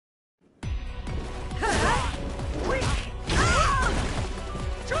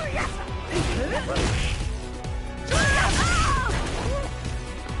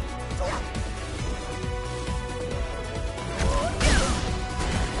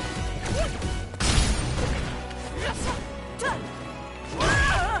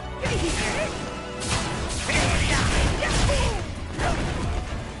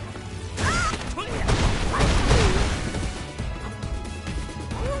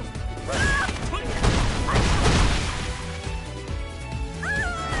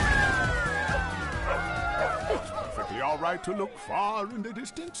right to look far in the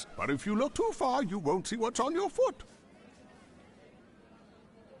distance, but if you look too far, you won't see what's on your foot.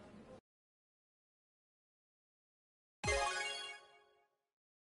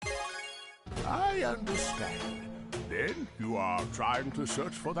 I understand. Then you are trying to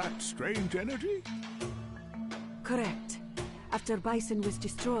search for that strange energy? Correct. After Bison was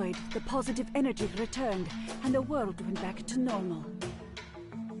destroyed, the positive energy returned, and the world went back to normal.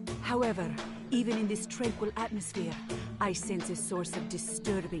 However, even in this tranquil atmosphere, I sense a source of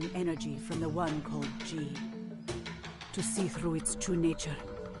disturbing energy from the one called G. To see through its true nature,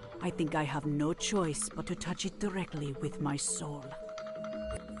 I think I have no choice but to touch it directly with my soul.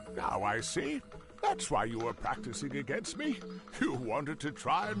 Now I see. That's why you were practicing against me. You wanted to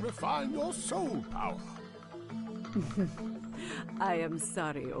try and refine your soul power. I am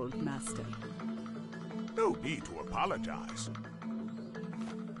sorry, old master. No need to apologize.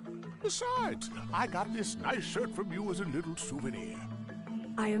 Besides, I got this nice shirt from you as a little souvenir.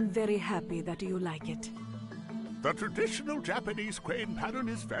 I am very happy that you like it. The traditional Japanese crane pattern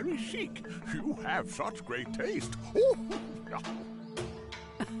is very chic. You have such great taste.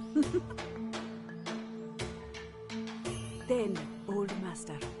 Then, old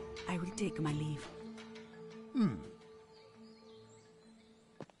master, I will take my leave.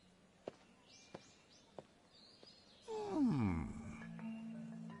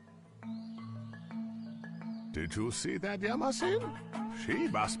 Did you see that, Yamasin? She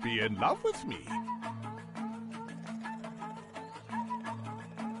must be in love with me.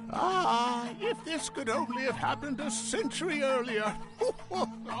 Ah, if this could only have happened a century earlier.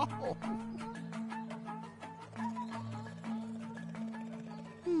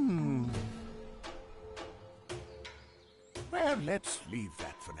 Well, let's leave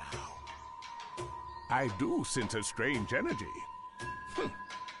that for now. I do sense a strange energy.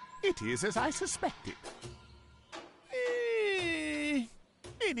 It is as I suspected.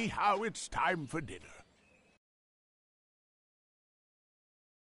 Anyhow, it's time for dinner.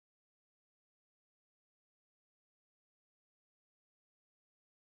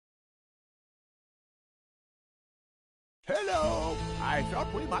 Hello! I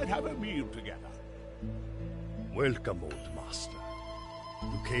thought we might have a meal together. Welcome, old master.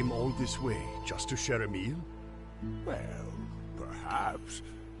 You came all this way just to share a meal? Well, perhaps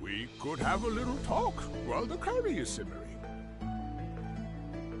we could have a little talk while the curry is simmering.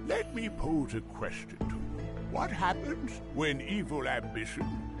 Let me pose a question to you. What happens when evil ambition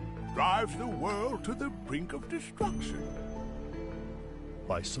drives the world to the brink of destruction?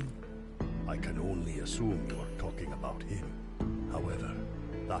 Bison? I can only assume you are talking about him. However,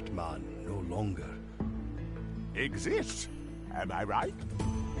 that man no longer exists. Am I right?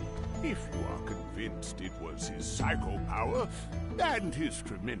 If you are convinced it was his psycho power and his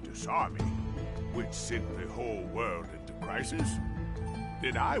tremendous army which sent the whole world into crisis,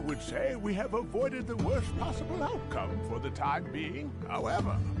 then I would say we have avoided the worst possible outcome for the time being.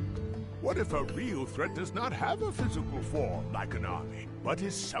 However, what if a real threat does not have a physical form like an army, but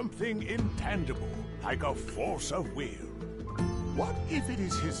is something intangible, like a force of will? What if it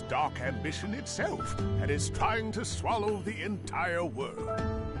is his dark ambition itself that is trying to swallow the entire world?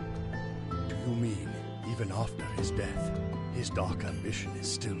 Do you mean, even after his death, his dark ambition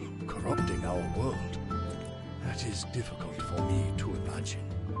is still corrupting our world? That is difficult for me to imagine.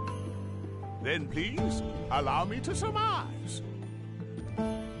 Then please, allow me to surmise.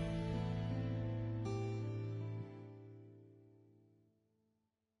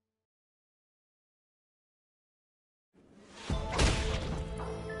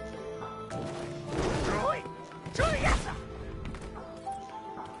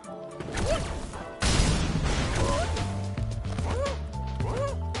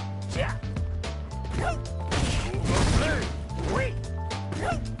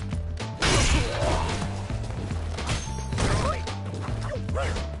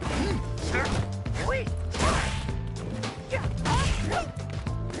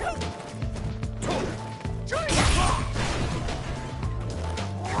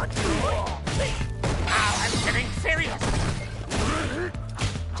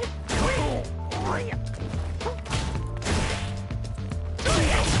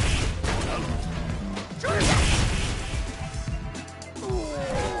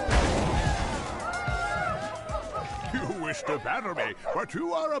 To battle me, but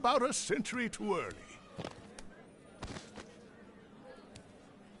you are about a century too early.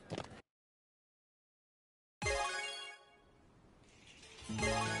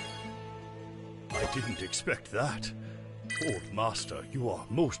 I didn't expect that. Old master, you are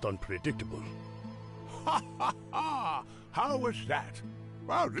most unpredictable. Ha ha ha! How was that?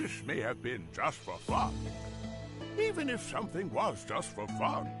 Well, this may have been just for fun. Even if something was just for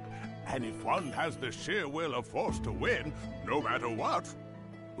fun, and if one has the sheer will of force to win, no matter what,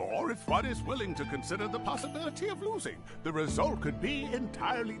 or if one is willing to consider the possibility of losing, the result could be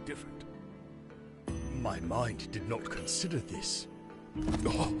entirely different. My mind did not consider this.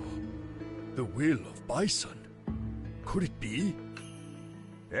 Oh, the will of Bison. Could it be?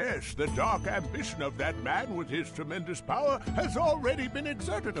 Yes, the dark ambition of that man with his tremendous power has already been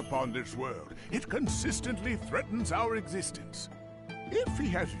exerted upon this world. It consistently threatens our existence. If he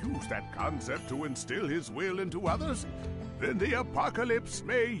has used that concept to instill his will into others, then the apocalypse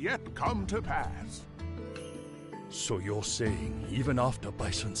may yet come to pass. So you're saying, even after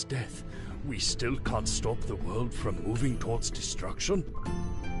Bison's death, we still can't stop the world from moving towards destruction?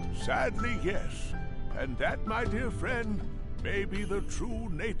 Sadly, yes. And that, my dear friend, may be the true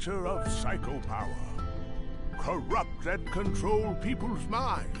nature of psychopower. Corrupt and control people's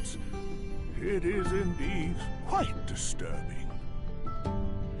minds. It is indeed quite disturbing.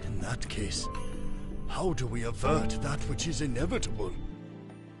 In that case, how do we avert that which is inevitable?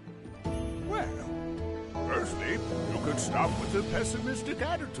 Well, firstly, you could stop with a pessimistic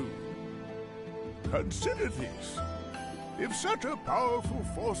attitude. Consider this. If such a powerful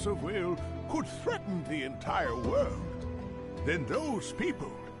force of will could threaten the entire world, then those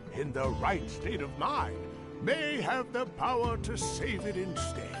people, in the right state of mind, may have the power to save it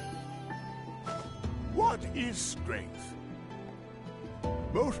instead. What is strength?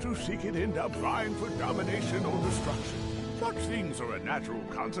 Most who seek it end up vying for domination or destruction. Such things are a natural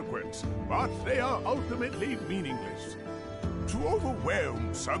consequence, but they are ultimately meaningless. To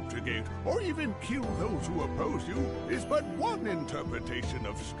overwhelm, subjugate, or even kill those who oppose you is but one interpretation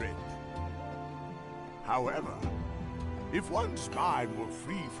of strength. However, if one's mind were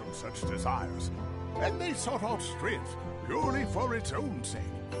free from such desires, and they sought out strength purely for its own sake,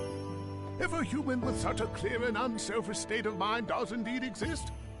 if a human with such a clear and unselfish state of mind does indeed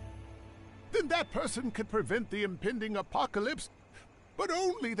exist, then that person can prevent the impending apocalypse, but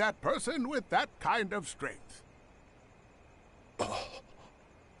only that person with that kind of strength.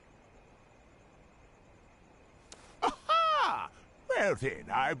 Aha! Well then,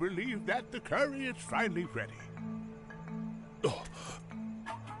 I believe that the curry is finally ready. Oh,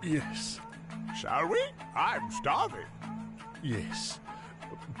 yes. Shall we? I'm starving. Yes.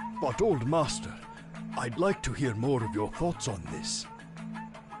 But, Old Master, I'd like to hear more of your thoughts on this.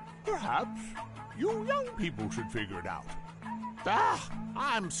 Perhaps you young people should figure it out. Ah,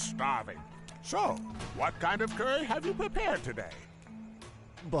 I'm starving. So, what kind of curry have you prepared today?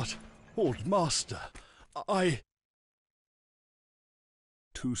 But, Old Master,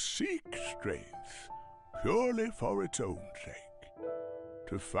 To seek strength purely for its own sake.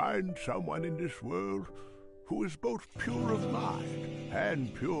 To find someone in this world who is both pure of mind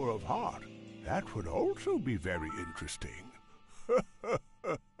and pure of heart. That would also be very interesting.